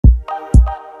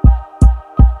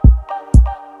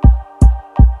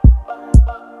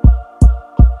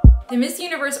The Miss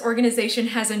Universe organization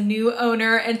has a new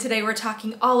owner, and today we're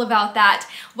talking all about that.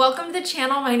 Welcome to the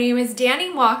channel. My name is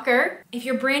Dani Walker. If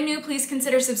you're brand new, please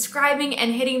consider subscribing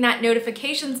and hitting that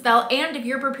notifications bell. And if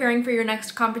you're preparing for your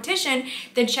next competition,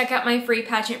 then check out my free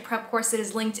pageant prep course that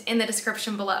is linked in the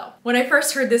description below. When I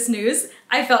first heard this news,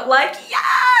 I felt like,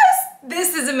 yes,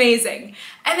 this is amazing.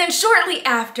 And then shortly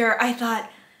after, I thought,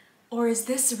 or is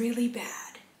this really bad?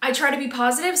 I try to be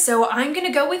positive, so I'm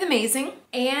gonna go with amazing.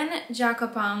 Anne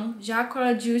Jakkaphong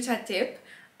Jakrajutatip,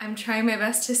 I'm trying my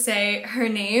best to say her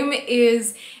name,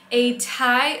 is a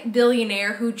Thai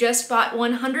billionaire who just bought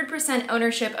 100%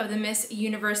 ownership of the Miss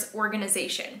Universe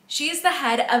organization. She's the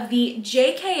head of the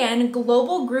JKN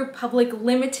Global Group Public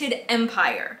Limited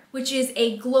Empire, which is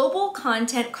a global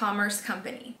content commerce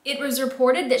company. It was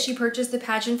reported that she purchased the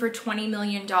pageant for $20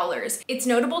 million. It's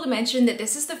notable to mention that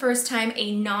this is the first time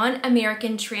a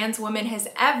non-American trans woman has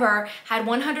ever had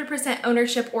 100%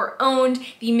 ownership or owned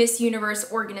the Miss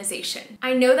Universe organization.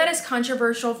 I know that is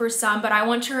controversial for some, but I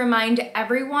want to remind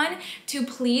everyone to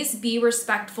please be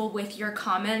respectful with your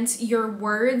comments. Your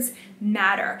words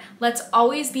matter. Let's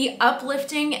always be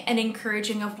uplifting and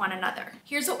encouraging of one another.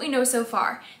 Here's what we know so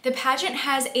far. The pageant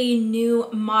has a new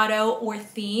motto or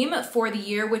theme for the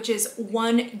year, which is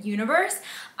One Universe.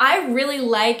 I really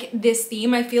like this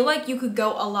theme. I feel like you could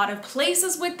go a lot of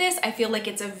places with this. I feel like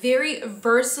it's a very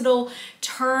versatile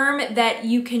term that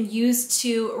you can use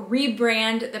to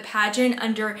rebrand the pageant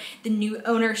under the new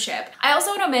ownership. I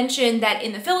also want to mention that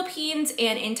in the Philippines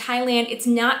and in Thailand, it's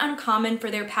not uncommon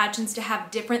for their pageants to have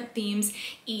different themes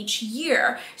each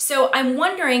year. So I'm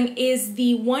wondering, is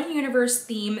the One Universe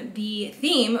theme the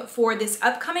theme for this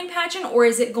upcoming pageant, or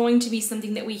is it going to be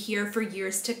something that we hear for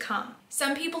years to come?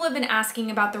 Some people have been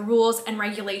asking about the rules and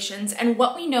regulations, and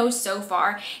what we know so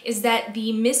far is that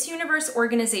the Miss Universe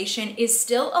organization is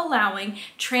still allowing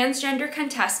transgender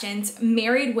contestants,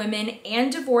 married women,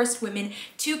 and divorced women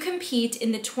to compete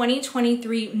in the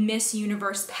 2023 Miss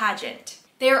Universe pageant.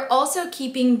 They are also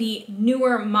keeping the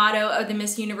newer motto of the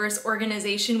Miss Universe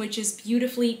organization, which is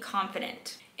beautifully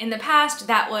confident. In the past,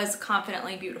 that was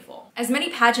confidently beautiful. As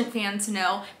many pageant fans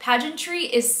know, pageantry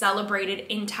is celebrated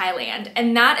in Thailand,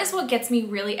 and that is what gets me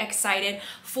really excited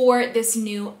for this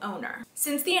new owner.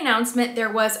 Since the announcement,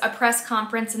 there was a press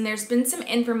conference and there's been some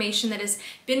information that has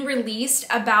been released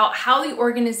about how the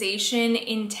organization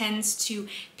intends to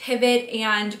pivot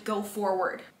and go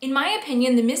forward. In my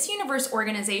opinion, the Miss Universe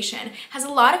organization has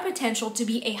a lot of potential to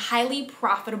be a highly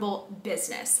profitable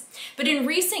business. But in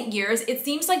recent years, it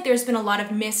seems like there's been a lot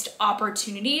of missed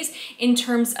opportunities in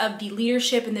terms of the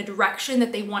leadership and the direction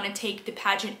that they want to take the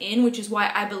pageant in, which is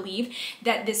why I believe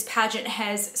that this pageant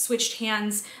has switched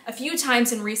hands a few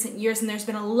times in recent years, and there's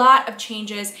been a lot of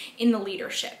changes in the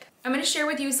leadership. I'm going to share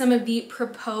with you some of the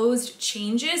proposed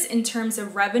changes in terms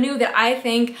of revenue that I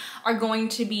think are going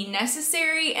to be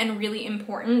necessary and really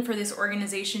important for this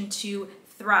organization to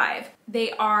thrive.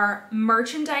 They are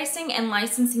merchandising and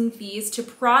licensing fees to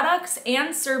products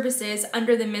and services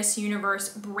under the Miss Universe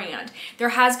brand. There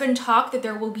has been talk that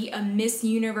there will be a Miss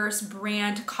Universe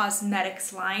brand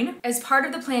cosmetics line. As part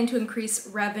of the plan to increase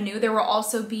revenue, there will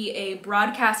also be a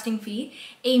broadcasting fee,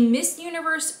 a Miss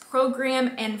Universe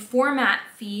program and format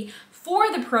fee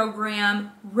for the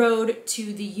program Road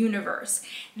to the Universe.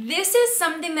 This is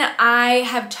something that I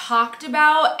have talked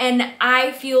about, and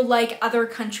I feel like other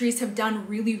countries have done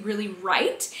really, really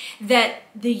right, that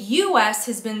the US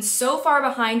has been so far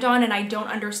behind on, and I don't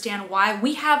understand why.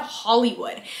 We have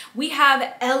Hollywood, we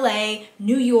have LA,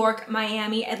 New York,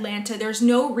 Miami, Atlanta. There's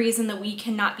no reason that we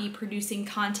cannot be producing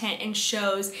content and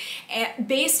shows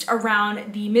based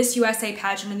around the Miss USA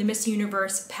pageant and the Miss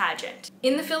Universe pageant.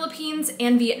 In the Philippines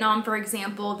and Vietnam, for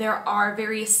example, there are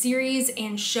various series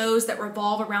and shows that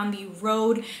revolve around the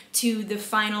road to the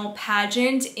final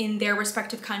pageant in their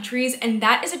respective countries, and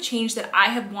that is a change that I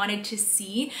have wanted to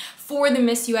see for the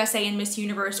Miss USA and Miss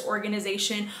Universe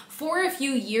organization for a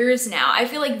few years now. I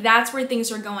feel like that's where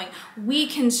things are going. We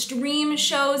can stream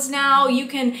shows now, you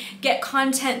can get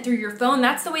content through your phone.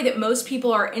 That's the way that most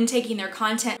people are intaking their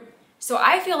content. So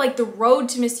I feel like the road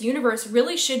to Miss Universe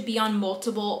really should be on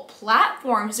multiple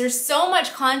platforms. There's so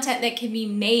much content that can be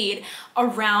made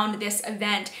around this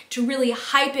event to really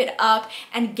hype it up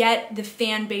and get the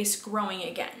fan base growing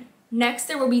again. Next,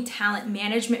 there will be talent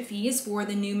management fees for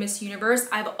the new Miss Universe.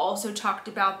 I've also talked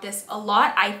about this a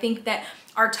lot. I think that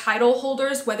our title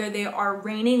holders, whether they are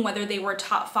reigning, whether they were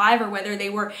top 5, or whether they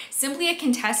were simply a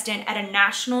contestant at a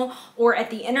national or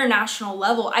at the international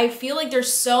level, I feel like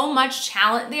there's so much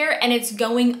talent there and it's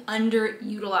going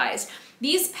underutilized.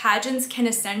 These pageants can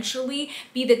essentially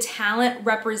be the talent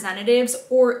representatives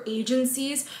or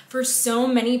agencies for so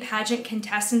many pageant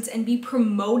contestants and be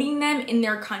promoting them in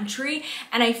their country.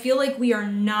 And I feel like we are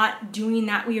not doing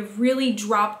that. We have really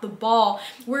dropped the ball.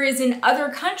 Whereas in other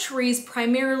countries,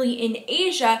 primarily in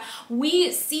Asia,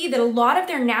 we see that a lot of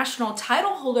their national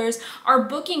title holders are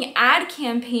booking ad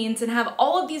campaigns and have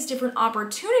all of these different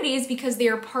opportunities because they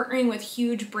are partnering with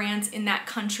huge brands in that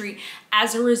country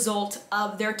as a result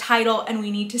of their title, and we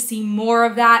need to see more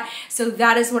of that. So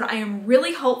that is what I am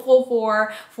really hopeful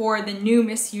for the new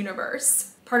Miss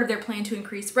Universe. Part of their plan to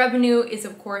increase revenue is,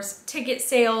 of course, ticket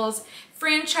sales,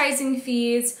 franchising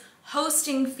fees,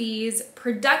 hosting fees,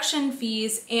 production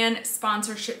fees, and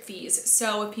sponsorship fees.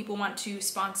 So if people want to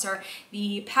sponsor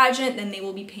the pageant, then they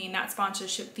will be paying that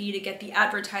sponsorship fee to get the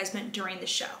advertisement during the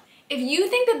show. If you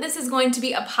think that this is going to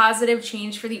be a positive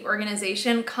change for the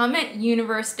organization, comment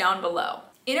Universe down below.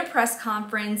 In a press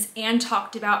conference, Anne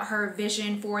talked about her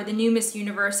vision for the new Miss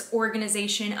Universe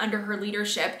organization under her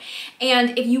leadership.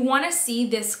 And if you want to see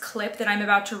this clip that I'm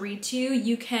about to read to you,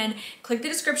 you can click the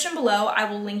description below. I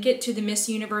will link it to the Miss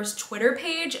Universe Twitter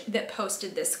page that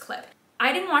posted this clip.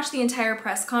 I didn't watch the entire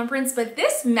press conference, but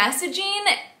this messaging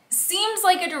seems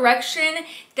like a direction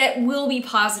that will be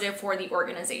positive for the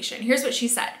organization. Here's what she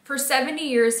said. For 70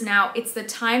 years now, it's the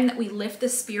time that we lift the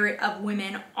spirit of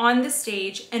women on the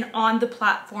stage and on the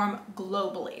platform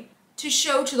globally, to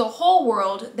show to the whole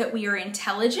world that we are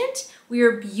intelligent, we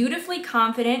are beautifully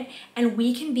confident, and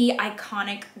we can be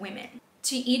iconic women.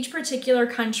 To each particular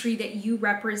country that you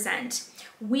represent,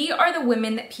 we are the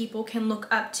women that people can look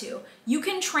up to. You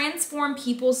can transform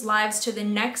people's lives to the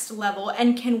next level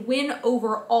and can win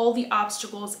over all the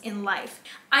obstacles in life.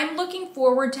 I'm looking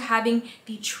forward to having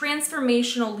the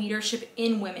transformational leadership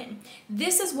in women.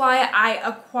 This is why I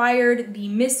acquired the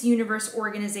Miss Universe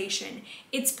organization.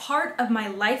 It's part of my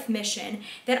life mission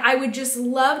that I would just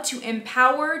love to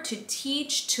empower, to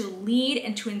teach, to lead,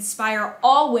 and to inspire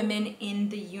all women in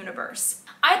the universe.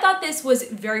 I thought this was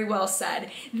very well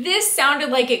said. This sounded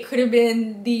like it could have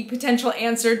been the potential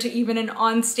answer to even an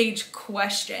onstage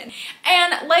question.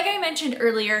 And like I mentioned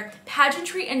earlier,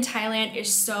 pageantry in Thailand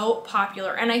is so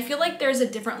popular, and I feel like there's a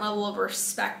different level of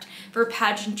respect for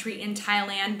pageantry in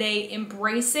Thailand. They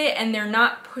embrace it and they're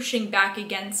not pushing back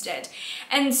against it.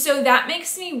 And so that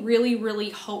makes me really,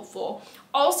 really hopeful.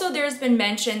 Also, there's been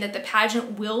mention that the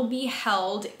pageant will be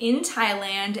held in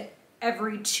Thailand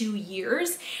every 2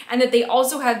 years, and that they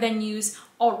also have venues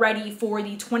already for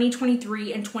the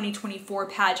 2023 and 2024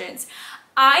 pageants.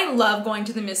 I love going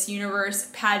to the Miss Universe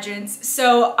pageants,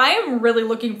 so I am really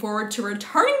looking forward to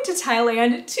returning to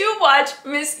Thailand to watch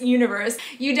Miss Universe.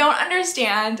 You don't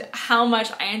understand how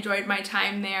much I enjoyed my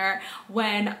time there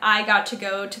when I got to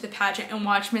go to the pageant and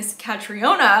watch Miss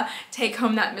Catriona take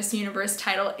home that Miss Universe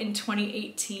title in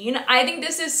 2018. I think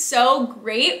this is so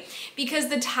great because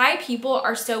the Thai people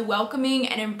are so welcoming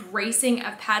and embracing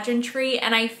of pageantry,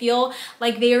 and I feel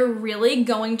like they are really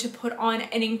going to put on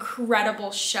an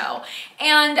incredible show.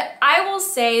 And I will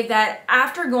say that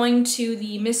after going to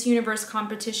the Miss Universe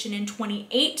competition in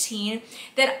 2018,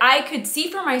 that I could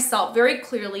see for myself very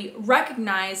clearly,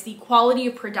 recognize the quality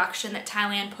of production that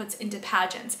Thailand puts into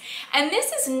pageants. And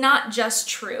this is not just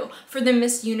true for the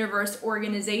Miss Universe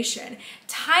organization.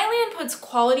 Thailand puts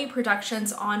quality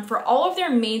productions on for all of their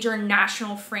major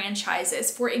national franchises.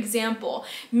 For example,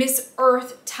 Miss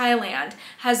Earth Thailand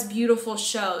has beautiful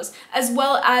shows, as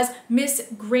well as Miss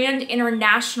Grand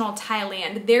International Thailand.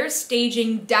 Their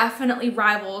staging definitely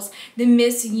rivals the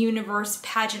Miss Universe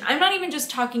pageant. I'm not even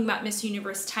just talking about Miss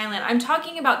Universe Thailand. I'm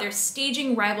talking about their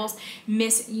staging rivals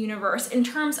Miss Universe in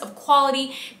terms of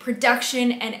quality,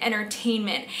 production, and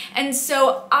entertainment. And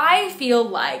so I feel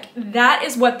like that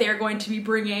is what they're going to be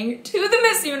bringing to the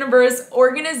Miss Universe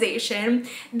organization.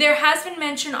 There has been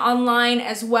mention online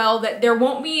as well that there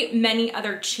won't be many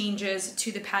other changes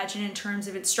to the pageant in terms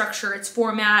of its structure, its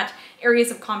format, areas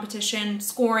of competition,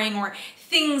 scoring, or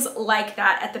things like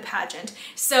that at the pageant.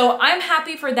 So I'm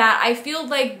happy for that. I feel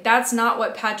like that's not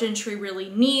what pageantry really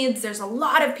needs. There's a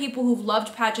lot of people who've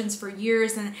loved pageants for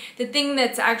years, and the thing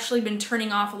that's actually been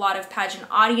turning off a lot of pageant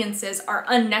audiences are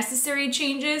unnecessary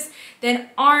changes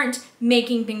that aren't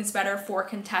making things better for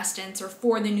contestants or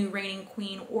for the new reigning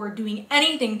queen or doing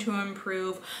anything to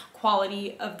improve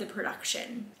quality of the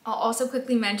production. I'll also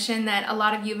quickly mention that a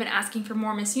lot of you have been asking for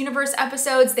more Miss Universe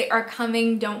episodes. They are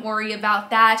coming, don't worry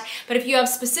about that. But if you have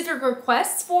specific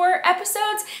requests for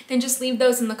episodes, then just leave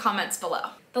those in the comments below.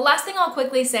 The last thing I'll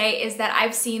quickly say is that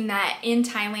I've seen that in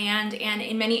Thailand and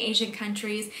in many Asian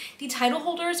countries, the title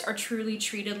holders are truly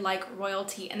treated like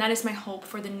royalty, and that is my hope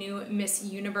for the new Miss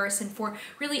Universe and for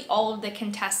really all of the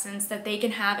contestants, that they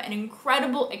can have an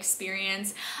incredible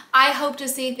experience. I hope to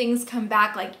see things come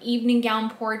back like evening gown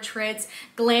portraits,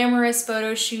 glamorous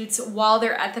photo shoots while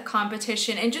they're at the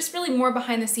competition, and just really more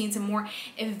behind the scenes and more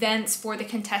events for the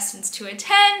contestants to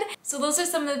attend. So those are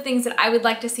some of the things that I would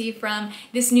like to see from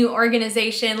this new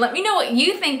organization. Let me know what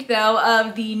you think though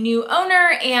of the new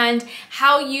owner and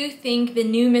how you think the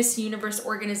new Miss Universe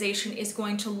organization is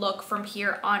going to look from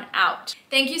here on out.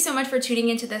 Thank you so much for tuning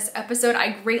into this episode. I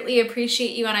greatly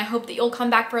appreciate you, and I hope that you'll come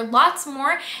back for lots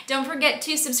more. Don't forget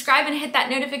to subscribe and hit that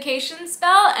notifications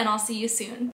bell, and I'll see you soon.